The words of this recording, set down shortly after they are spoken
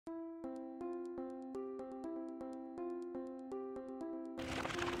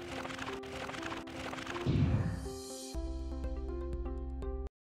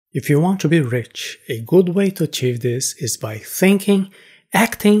If you want to be rich, a good way to achieve this is by thinking,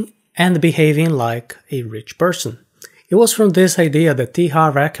 acting, and behaving like a rich person. It was from this idea that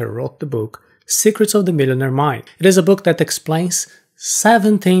Harv Eker wrote the book Secrets of the Millionaire Mind. It is a book that explains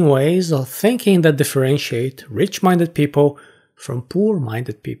 17 ways of thinking that differentiate rich-minded people from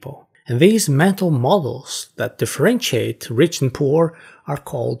poor-minded people. And these mental models that differentiate rich and poor are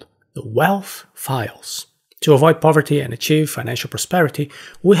called the wealth files. To avoid poverty and achieve financial prosperity,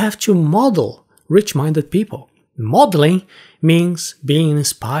 we have to model rich-minded people. Modeling means being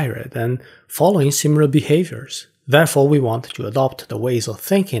inspired and following similar behaviors. Therefore, we want to adopt the ways of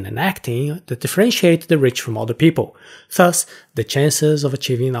thinking and acting that differentiate the rich from other people. Thus, the chances of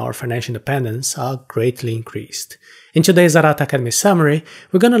achieving our financial independence are greatly increased. In today's Arata Academy summary,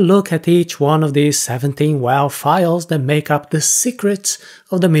 we're going to look at each one of these 17 wealth files that make up the secrets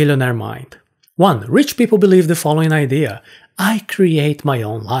of the millionaire mind. 1. Rich people believe the following idea: I create my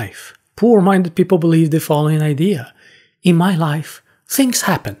own life. Poor-minded people believe the following idea: in my life, things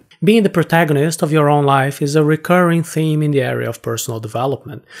happen. Being the protagonist of your own life is a recurring theme in the area of personal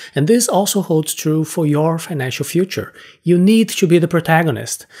development, and this also holds true for your financial future. You need to be the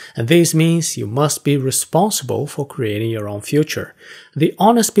protagonist, and this means you must be responsible for creating your own future. The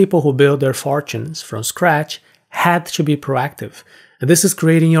honest people who build their fortunes from scratch had to be proactive. This is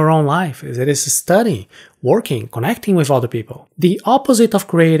creating your own life. It is studying, working, connecting with other people. The opposite of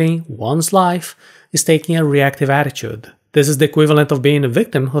creating one's life is taking a reactive attitude. This is the equivalent of being a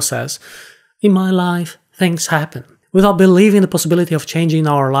victim who says, in my life, things happen. Without believing the possibility of changing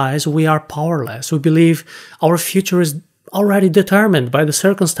our lives, we are powerless. We believe our future is already determined by the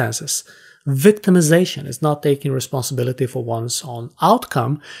circumstances. Victimization is not taking responsibility for one's own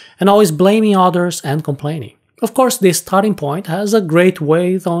outcome and always blaming others and complaining. Of course, this starting point has a great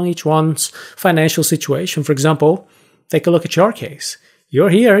weight on each one's financial situation. For example, take a look at your case. You're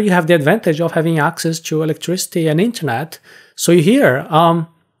here, you have the advantage of having access to electricity and internet. So here,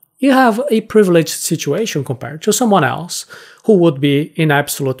 you have a privileged situation compared to someone else who would be in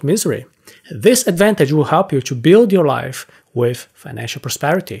absolute misery. This advantage will help you to build your life with financial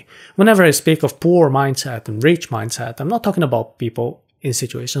prosperity. Whenever I speak of poor mindset and rich mindset, I'm not talking about people in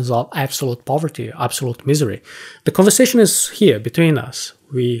situations of absolute poverty, absolute misery. The conversation is here between us.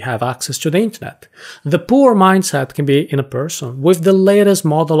 We have access to the internet. The poor mindset can be in a person with the latest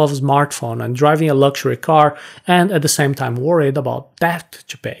model of smartphone and driving a luxury car and at the same time worried about debt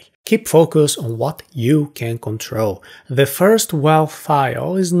to pay. Keep focus on what you can control. The first wealth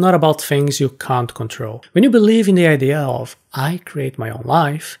file is not about things you can't control. When you believe in the idea of I create my own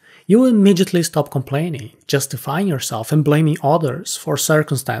life, you will immediately stop complaining, justifying yourself and blaming others for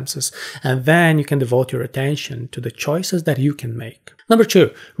circumstances, and then you can devote your attention to the choices that you can make. Number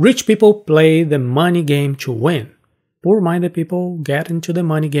 2, rich people play the money game to win. Poor-minded people get into the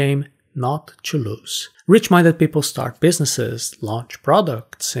money game not to lose. Rich-minded people start businesses, launch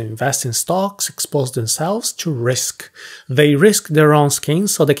products, invest in stocks, expose themselves to risk. They risk their own skin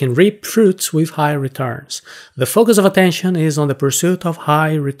so they can reap fruits with high returns. The focus of attention is on the pursuit of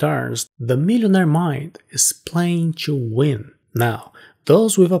high returns. The millionaire mind is playing to win. Now,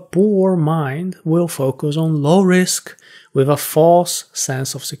 those with a poor mind will focus on low risk with a false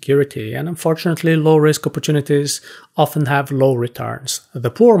sense of security, and unfortunately low risk opportunities often have low returns.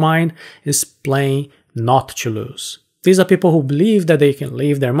 The poor mind is playing not to lose. These are people who believe that they can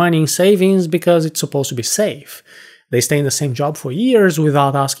leave their money in savings because it's supposed to be safe. They stay in the same job for years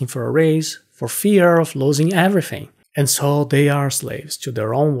without asking for a raise for fear of losing everything. And so they are slaves to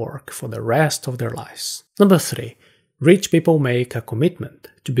their own work for the rest of their lives. Number 3. Rich people make a commitment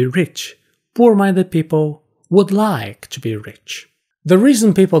to be rich. Poor-minded people would like to be rich. The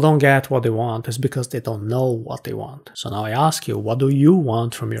reason people don't get what they want is because they don't know what they want. So now I ask you, what do you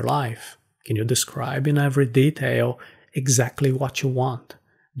want from your life? Can you describe in every detail exactly what you want?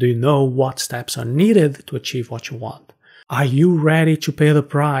 Do you know what steps are needed to achieve what you want? Are you ready to pay the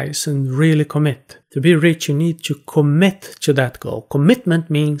price and really commit? To be rich, you need to commit to that goal. Commitment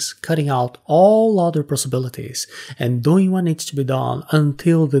means cutting out all other possibilities and doing what needs to be done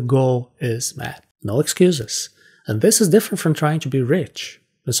until the goal is met. No excuses. And this is different from trying to be rich.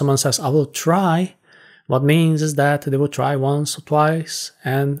 When someone says, I will try, what means is that they will try once or twice,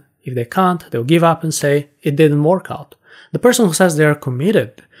 and if they can't, they'll give up and say, it didn't work out. The person who says they are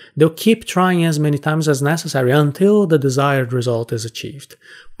committed, they'll keep trying as many times as necessary until the desired result is achieved.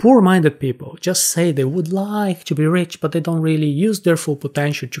 Poor-minded people just say they would like to be rich, but they don't really use their full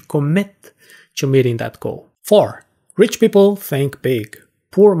potential to commit to meeting that goal. 4. Rich people think big.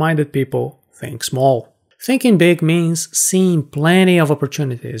 Poor-minded people think small. Thinking big means seeing plenty of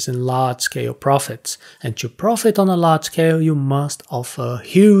opportunities and large-scale profits, and to profit on a large scale, you must offer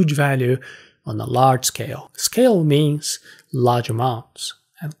huge value on a large scale. Scale means large amounts,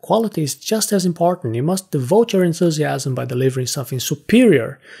 and quality is just as important. You must devote your enthusiasm by delivering something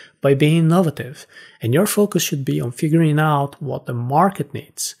superior, by being innovative, and your focus should be on figuring out what the market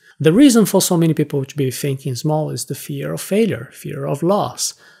needs. The reason for so many people to be thinking small is the fear of failure, fear of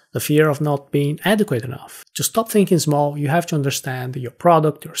loss, the fear of not being adequate enough. To stop thinking small, you have to understand your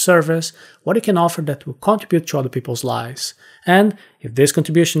product, your service, what you can offer that will contribute to other people's lives. And if this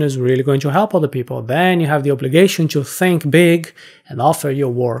contribution is really going to help other people, then you have the obligation to think big and offer your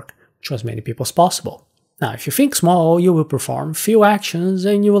work to as many people as possible. Now, if you think small, you will perform few actions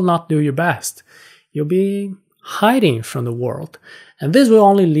and you will not do your best. You'll be hiding from the world, and this will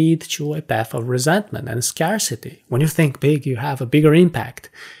only lead to a path of resentment and scarcity. When you think big, you have a bigger impact,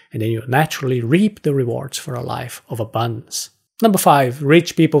 and then you naturally reap the rewards for a life of abundance. Number 5,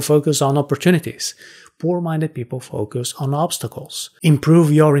 rich people focus on opportunities. Poor-minded people focus on obstacles.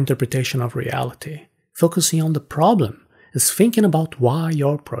 Improve your interpretation of reality. Focusing on the problem is thinking about why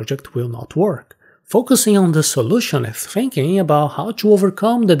your project will not work. Focusing on the solution is thinking about how to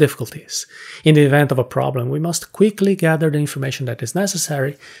overcome the difficulties. In the event of a problem, we must quickly gather the information that is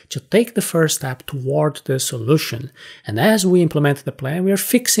necessary to take the first step toward the solution. And as we implement the plan, we are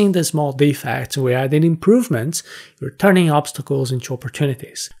fixing the small defects, we are adding improvements, we're turning obstacles into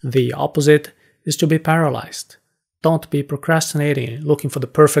opportunities. The opposite is to be paralyzed. Don't be procrastinating, looking for the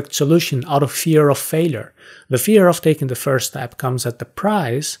perfect solution out of fear of failure. The fear of taking the first step comes at the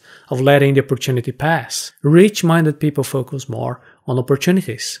price of letting the opportunity pass. Rich-minded people focus more on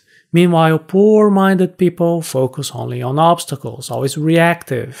opportunities. Meanwhile, poor-minded people focus only on obstacles, always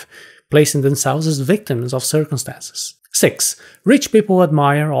reactive, placing themselves as victims of circumstances. 6. Rich people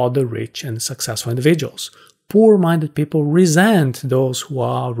admire other rich and successful individuals. Poor-minded people resent those who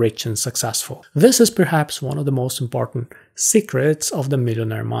are rich and successful. This is perhaps one of the most important secrets of the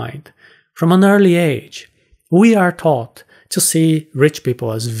millionaire mind. From an early age, we are taught to see rich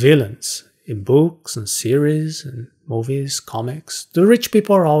people as villains. In books and series and movies, comics, the rich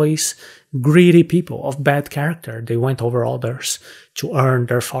people are always greedy people of bad character. They went over others to earn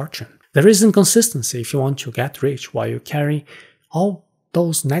their fortune. There is inconsistency if you want to get rich while you carry all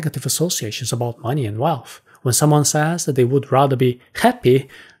those negative associations about money and wealth. When someone says that they would rather be happy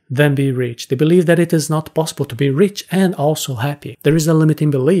than be rich, they believe that it is not possible to be rich and also happy. There is a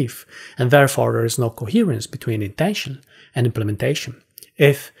limiting belief, and therefore there is no coherence between intention and implementation.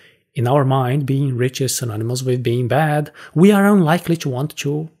 If, in our mind, being rich is synonymous with being bad, we are unlikely to want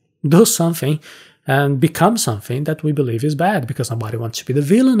to do something and become something that we believe is bad, because nobody wants to be the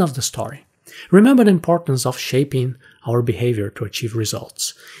villain of the story. Remember the importance of shaping our behavior to achieve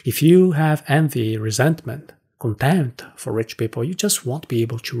results. If you have envy, resentment, contempt for rich people, you just won't be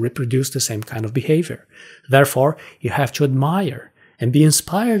able to reproduce the same kind of behavior. Therefore, you have to admire and be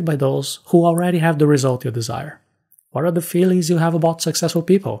inspired by those who already have the result you desire. What are the feelings you have about successful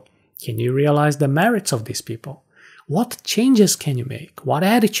people? Can you realize the merits of these people? What changes can you make? What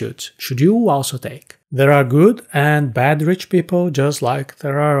attitudes should you also take? There are good and bad rich people, just like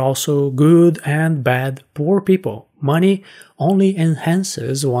there are also good and bad poor people. Money only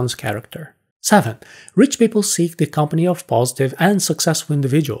enhances one's character. 7. Rich people seek the company of positive and successful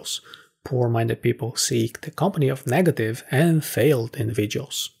individuals. Poor-minded people seek the company of negative and failed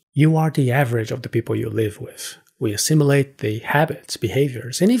individuals. You are the average of the people you live with. We assimilate the habits,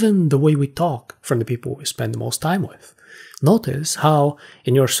 behaviors, and even the way we talk from the people we spend the most time with. Notice how,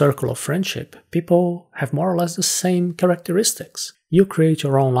 in your circle of friendship, people have more or less the same characteristics. You create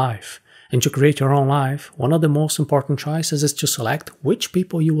your own life. And to create your own life, one of the most important choices is to select which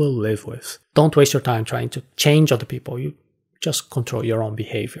people you will live with. Don't waste your time trying to change other people. You just control your own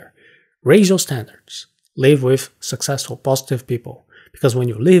behavior. Raise your standards. Live with successful, positive people. Because when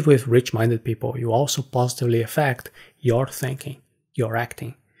you live with rich-minded people, you also positively affect your thinking, your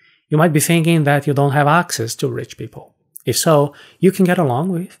acting. You might be thinking that you don't have access to rich people. If so, you can get along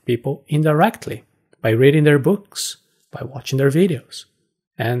with people indirectly, by reading their books, by watching their videos,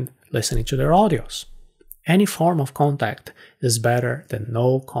 and listening to their audios. Any form of contact is better than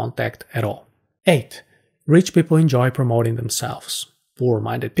no contact at all. 8. Rich people enjoy promoting themselves.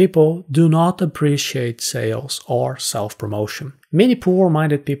 Poor-minded people do not appreciate sales or self-promotion. Many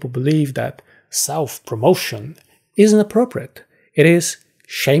poor-minded people believe that self-promotion isn't appropriate. It is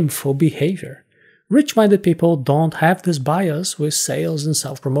shameful behavior. Rich-minded people don't have this bias with sales and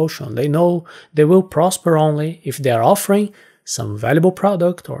self-promotion. They know they will prosper only if they are offering some valuable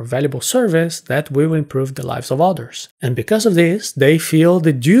product or valuable service that will improve the lives of others. And because of this, they feel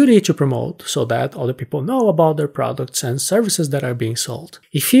the duty to promote so that other people know about their products and services that are being sold.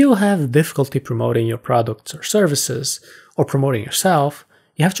 If you have difficulty promoting your products or services, or promoting yourself,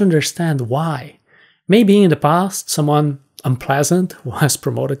 you have to understand why. Maybe in the past, someone unpleasant has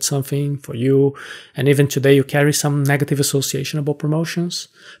promoted something for you, and even today you carry some negative association about promotions.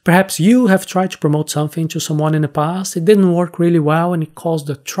 Perhaps you have tried to promote something to someone in the past, it didn't work really well, and it caused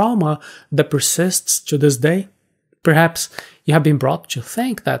a trauma that persists to this day. Perhaps you have been brought to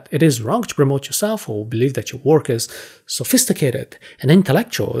think that it is wrong to promote yourself, or believe that your work is sophisticated and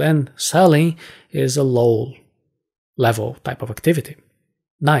intellectual, and selling is a low-level type of activity.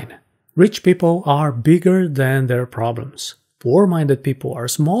 9. Rich people are bigger than their problems. Poor-minded people are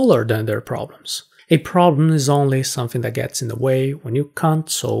smaller than their problems. A problem is only something that gets in the way when you can't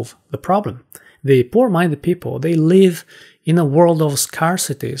solve the problem. The poor-minded people, they live in a world of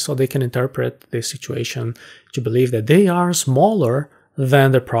scarcity, so they can interpret the situation to believe that they are smaller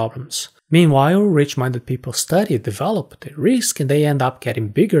than their problems. Meanwhile, rich-minded people study, develop, they risk, and they end up getting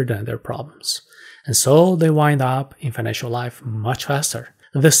bigger than their problems. And so they wind up in financial life much faster.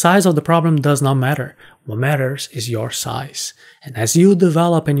 The size of the problem does not matter. What matters is your size. And as you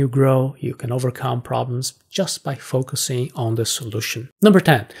develop and you grow, you can overcome problems just by focusing on the solution. Number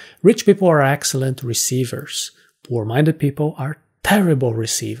 10. Rich people are excellent receivers. Poor-minded people are terrible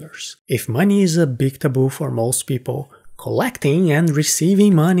receivers. If money is a big taboo for most people, collecting and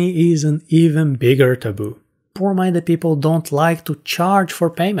receiving money is an even bigger taboo. Poor-minded people don't like to charge for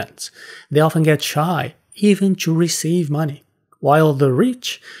payments. They often get shy, even to receive money. While the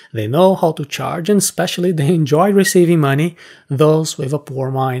rich, they know how to charge, and especially they enjoy receiving money, those with a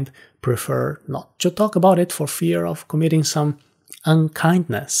poor mind prefer not to talk about it for fear of committing some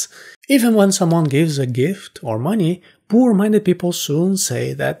unkindness. Even when someone gives a gift or money, poor-minded people soon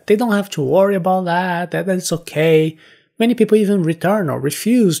say that they don't have to worry about that it's okay. Many people even return or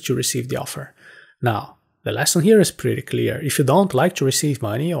refuse to receive the offer. Now, the lesson here is pretty clear. If you don't like to receive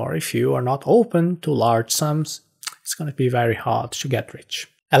money, or if you are not open to large sums, it's going to be very hard to get rich.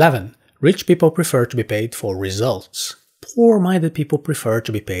 11. Rich people prefer to be paid for results. Poor-minded people prefer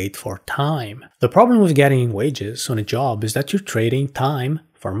to be paid for time. The problem with getting wages on a job is that you're trading time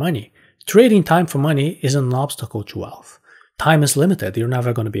for money. Trading time for money is an obstacle to wealth. Time is limited. You're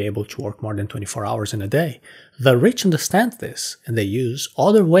never going to be able to work more than 24 hours in a day. The rich understand this, and they use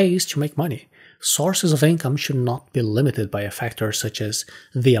other ways to make money. Sources of income should not be limited by a factor such as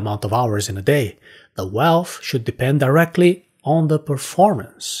the amount of hours in a day. The wealth should depend directly on the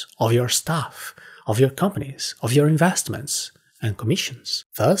performance of your staff, of your companies, of your investments and commissions.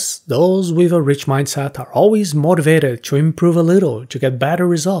 Thus, those with a rich mindset are always motivated to improve a little, to get better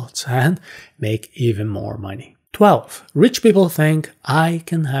results and make even more money. 12. Rich people think, I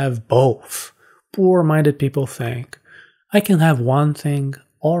can have both. Poor-minded people think, I can have one thing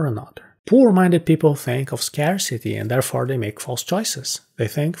or another. Poor-minded people think of scarcity and therefore they make false choices. They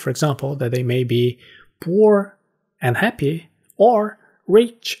think, for example, that they may be poor and happy or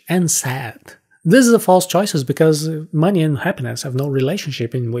rich and sad. This is a false choice because money and happiness have no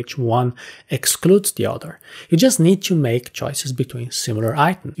relationship in which one excludes the other. You just need to make choices between similar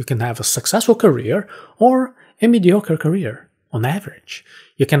items. You can have a successful career or a mediocre career on average.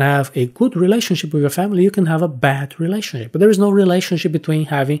 You can have a good relationship with your family, you can have a bad relationship. But there is no relationship between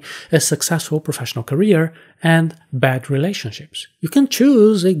having a successful professional career and bad relationships. You can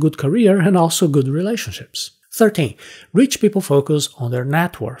choose a good career and also good relationships. 13. Rich people focus on their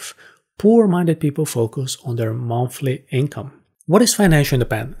net worth. Poor-minded people focus on their monthly income. What is financial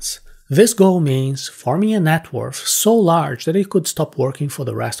independence? This goal means forming a net worth so large that you could stop working for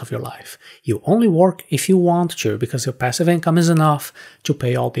the rest of your life. You only work if you want to because your passive income is enough to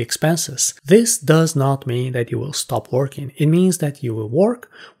pay all the expenses. This does not mean that you will stop working. It means that you will work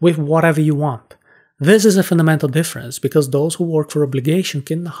with whatever you want. This is a fundamental difference because those who work for obligation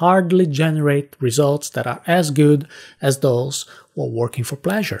can hardly generate results that are as good as those who are working for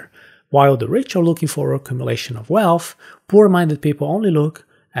pleasure. While the rich are looking for accumulation of wealth, poor-minded people only look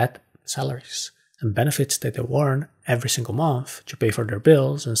at salaries and benefits that they earn every single month to pay for their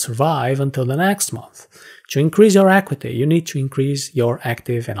bills and survive until the next month. To increase your equity, you need to increase your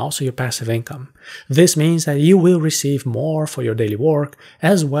active and also your passive income. This means that you will receive more for your daily work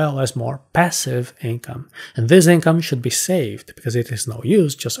as well as more passive income. And this income should be saved because it is no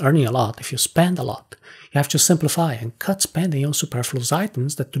use just earning a lot if you spend a lot. You have to simplify and cut spending on superfluous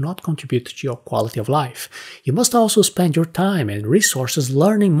items that do not contribute to your quality of life. You must also spend your time and resources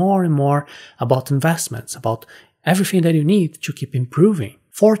learning more and more about investments, about everything that you need to keep improving.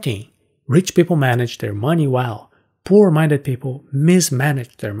 14. Rich people manage their money well. poor-minded people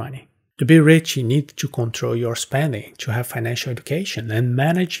mismanage their money. To be rich, you need to control your spending, to have financial education, and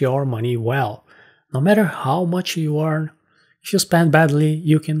manage your money well. No matter how much you earn, if you spend badly,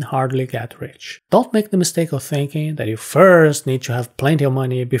 you can hardly get rich. Don't make the mistake of thinking that you first need to have plenty of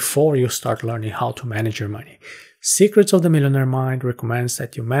money before you start learning how to manage your money. Secrets of the Millionaire Mind recommends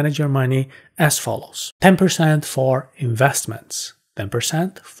that you manage your money as follows. 10% for investments,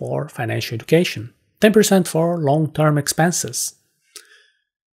 10% for financial education, 10% for long-term expenses,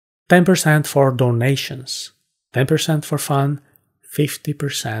 10% for donations, 10% for fun,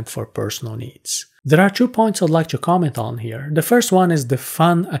 50% for personal needs. There are 2 points I'd like to comment on here. The first one is the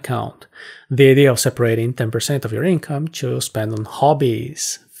fun account. The idea of separating 10% of your income to spend on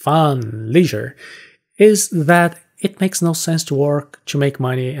hobbies, fun, leisure, is that it makes no sense to work to make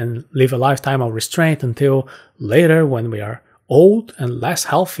money and live a lifetime of restraint until later when we are old and less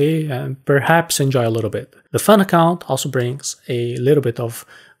healthy and perhaps enjoy a little bit. The fun account also brings a little bit of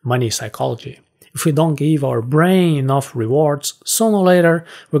money psychology. If we don't give our brain enough rewards, sooner or later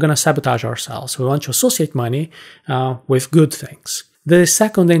we're going to sabotage ourselves. We want to associate money with good things. The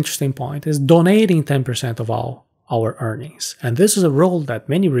second interesting point is donating 10% of all our earnings. And this is a rule that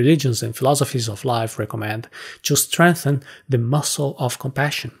many religions and philosophies of life recommend to strengthen the muscle of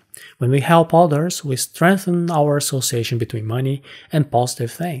compassion. When we help others, we strengthen our association between money and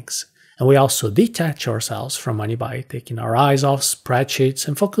positive things. And we also detach ourselves from money by taking our eyes off spreadsheets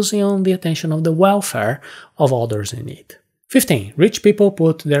and focusing on the attention of the welfare of others in need. 15. Rich people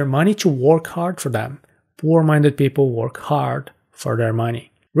put their money to work hard for them. Poor-minded people work hard for their money.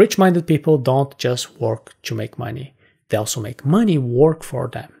 Rich-minded people don't just work to make money. They also make money work for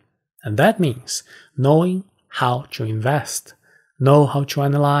them. And that means knowing how to invest. Know how to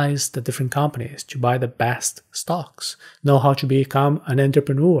analyze the different companies to buy the best stocks. Know how to become an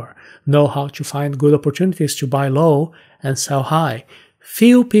entrepreneur. Know how to find good opportunities to buy low and sell high.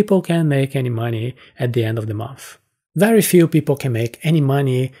 Few people can make any money at the end of the month. Very few people can make any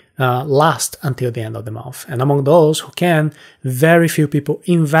money last until the end of the month. And among those who can, very few people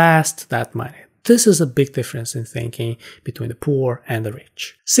invest that money. This is a big difference in thinking between the poor and the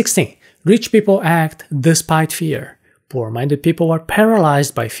rich. 16. Rich people act despite fear. Poor-minded people are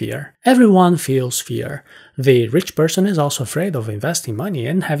paralyzed by fear. Everyone feels fear. The rich person is also afraid of investing money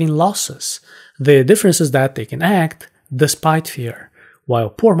and having losses. The difference is that they can act despite fear, while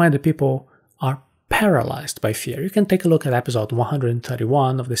poor-minded people are paralyzed by fear. You can take a look at episode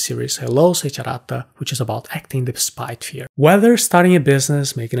 131 of the series Hello, Say Arata, which is about acting despite fear. Whether starting a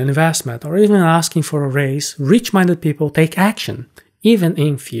business, making an investment, or even asking for a raise, rich-minded people take action, even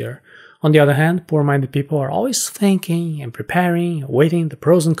in fear. On the other hand, poor-minded people are always thinking and preparing, weighing the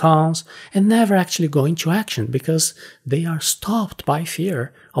pros and cons, and never actually go into action because they are stopped by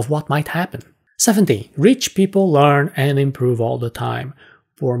fear of what might happen. 17. Rich people learn and improve all the time.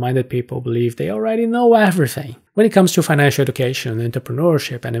 Poor-minded people believe they already know everything. When it comes to financial education,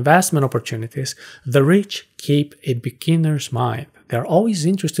 entrepreneurship, and investment opportunities, the rich keep a beginner's mind. They're always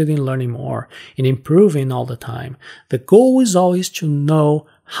interested in learning more, in improving all the time. The goal is always to know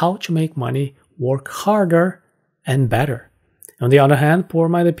how to make money work harder and better. On the other hand,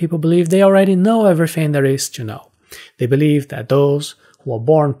 poor-minded people believe they already know everything there is to know. They believe that those who are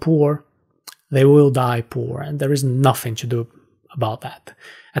born poor, they will die poor, and there is nothing to do about that.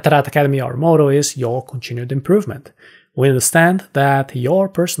 At Arata Academy, our motto is your continued improvement. We understand that your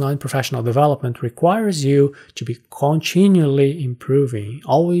personal and professional development requires you to be continually improving,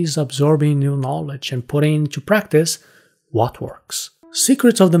 always absorbing new knowledge and putting into practice what works.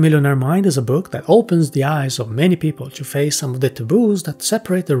 Secrets of the Millionaire Mind is a book that opens the eyes of many people to face some of the taboos that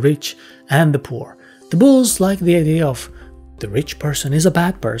separate the rich and the poor. Taboos like the idea of the rich person is a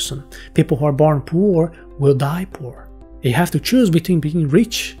bad person, people who are born poor will die poor. You have to choose between being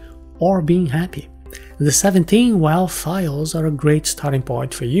rich or being happy. The 17 wealth files are a great starting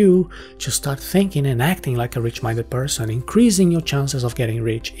point for you to start thinking and acting like a rich-minded person, increasing your chances of getting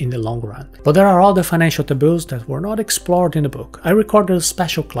rich in the long run. But there are other financial taboos that were not explored in the book. I recorded a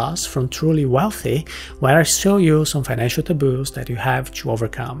special class from Truly Wealthy where I show you some financial taboos that you have to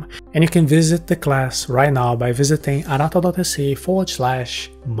overcome. And you can visit the class right now by visiting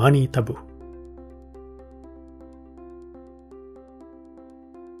arata.se/money taboo.